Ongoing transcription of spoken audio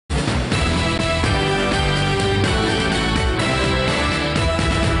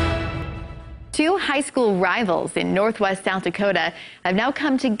high school rivals in northwest South Dakota have now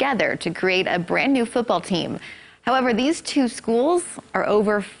come together to create a brand new football team. However, these two schools are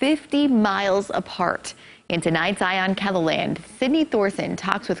over 50 miles apart. In tonight's Eye on KELOLAND, Sydney Thorson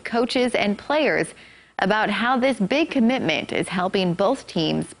talks with coaches and players about how this big commitment is helping both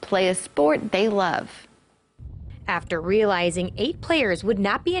teams play a sport they love. After realizing 8 players would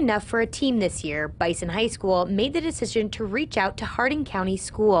not be enough for a team this year, Bison High School made the decision to reach out to Hardin County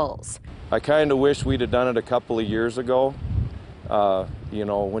schools. I kind of wish we'd have done it a couple of years ago. You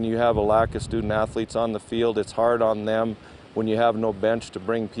know, when you have a lack of student athletes on the field, it's hard on them when you have no bench to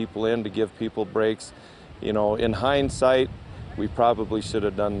bring people in, to give people breaks. You know, in hindsight, we probably should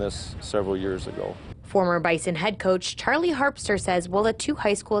have done this several years ago. Former Bison head coach Charlie Harpster says while the two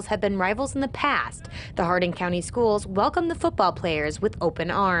high schools have been rivals in the past, the Hardin County schools welcome the football players with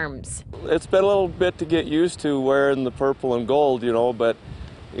open arms. It's been a little bit to get used to wearing the purple and gold, you know, but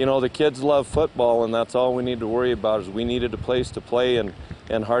you know, the kids love football, and that's all we need to worry about. Is we needed a place to play,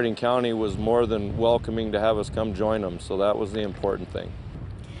 and Hardin County was more than welcoming to have us come join them, so that was the important thing.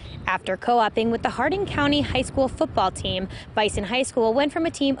 After co-oping with the Hardin County High School football team, Bison High School went from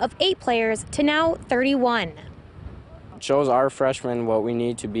a team of 8 players to now 31. It shows our freshmen what we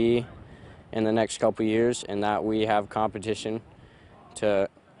need to be in the next couple years, and that we have competition to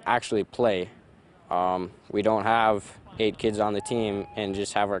actually play. We don't have 8 kids on the team and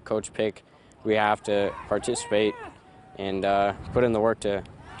just have our coach pick. We have to participate and put in the work to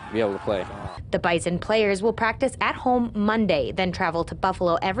be able to play. The Bison players will practice at home Monday, then travel to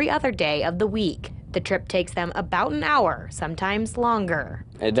Buffalo every other day of the week. The trip takes them about an hour, sometimes longer.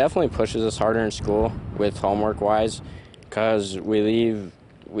 It definitely pushes us harder in school with homework-wise, because we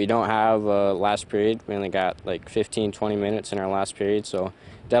don't have a last period. We only got like 15-20 minutes in our last period, so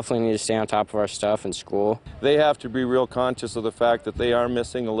definitely need to stay on top of our stuff in school. They have to be real conscious of the fact that they are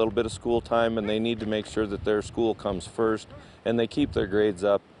missing a little bit of school time, and they need to make sure that their school comes first and they keep their grades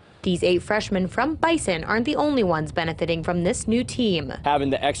up. These 8 freshmen from Bison aren't the only ones benefiting from this new team. Having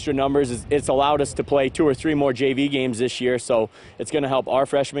the extra numbers, it's allowed us to play 2 or 3 more JV games this year, so it's going to help our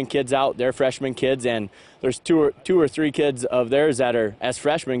freshman kids out, their freshman kids, and there's two or three kids of theirs that are, as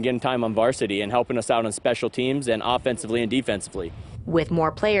freshmen, getting time on varsity and helping us out on special teams and offensively and defensively. With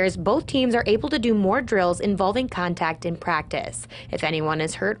more players, both teams are able to do more drills involving contact in practice. If anyone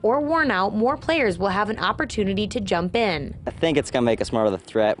is hurt or worn out, more players will have an opportunity to jump in. I think it's going to make us more of a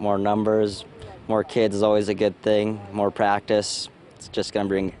threat, more numbers, more kids is always a good thing, more practice. It's just going to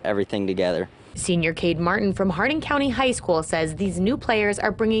bring everything together. Senior Cade Martin from Hardin County High School says these new players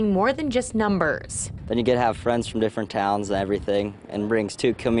are bringing more than just numbers. Then you get to have friends from different towns and everything, and brings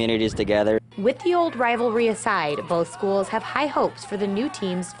 2 communities together. With the old rivalry aside, both schools have high hopes for the new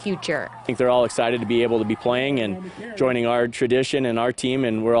team's future. I think they're all excited to be able to be playing and joining our tradition and our team,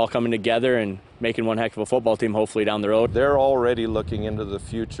 and we're all coming together and making one heck of a football team hopefully down the road. They're already looking into the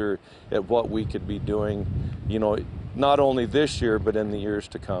future at what we could be doing, you know, not only this year but in the years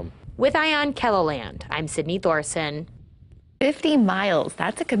to come. With Eye on KELOLAND, I'm Sydney Thorson. 50 miles,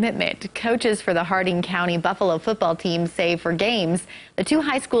 that's a commitment. Coaches for the Hardin County Buffalo football team say for games, the two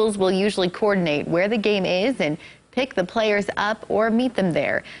high schools will usually coordinate where the game is and pick the players up or meet them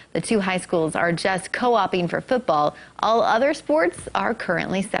there. The two high schools are just co-oping for football. All other sports are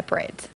currently separate.